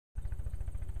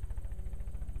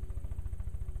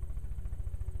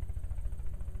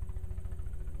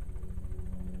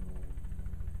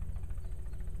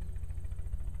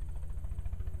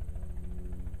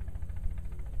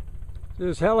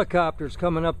There's helicopters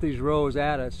coming up these rows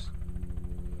at us,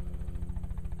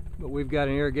 but we've got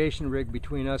an irrigation rig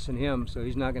between us and him, so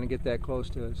he's not going to get that close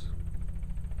to us.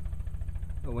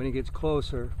 But when he gets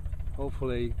closer,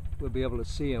 hopefully we'll be able to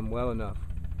see him well enough.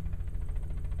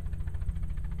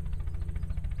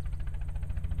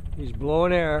 He's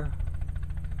blowing air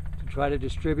to try to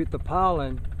distribute the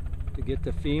pollen to get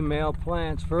the female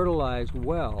plants fertilized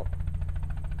well.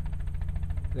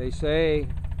 They say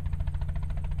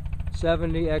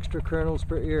 70 extra kernels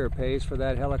per ear pays for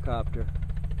that helicopter.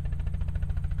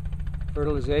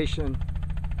 Fertilization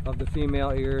of the female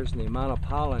ears and the amount of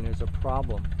pollen is a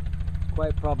problem. It's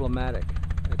quite problematic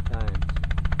at times.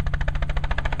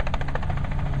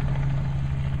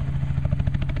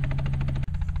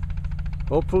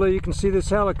 Hopefully you can see this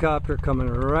helicopter coming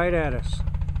right at us.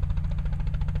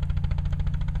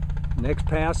 Next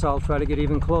pass I'll try to get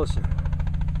even closer.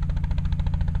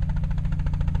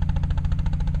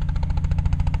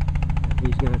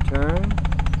 He's going to turn,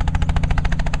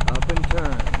 up and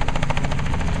turn,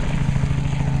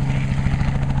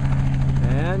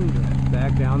 and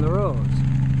back down the rows.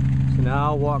 So now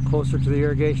I'll walk closer to the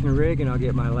irrigation rig and I'll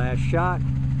get my last shot.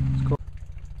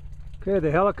 Okay,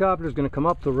 the helicopter is going to come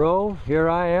up the row. Here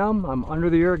I am, I'm under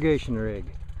the irrigation rig.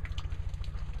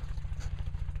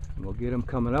 And we'll get him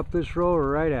coming up this row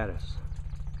right at us.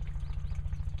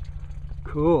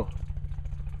 Cool.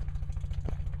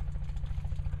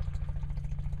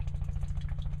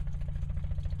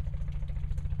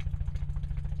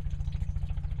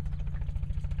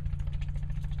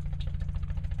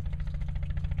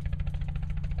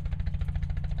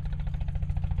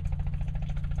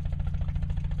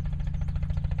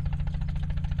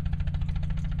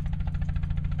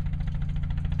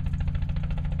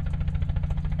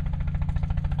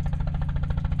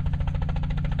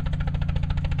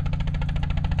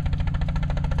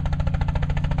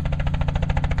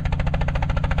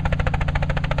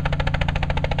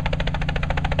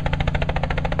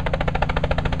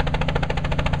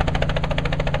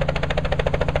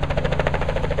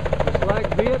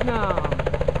 Vietnam,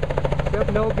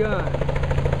 except no gun.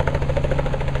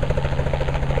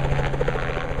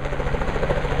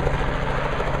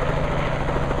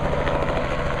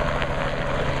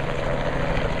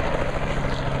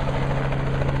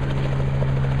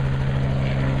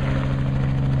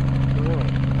 Cool.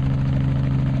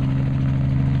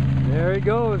 There he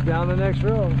goes down the next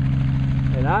row.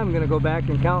 And I'm going to go back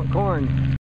and count corn.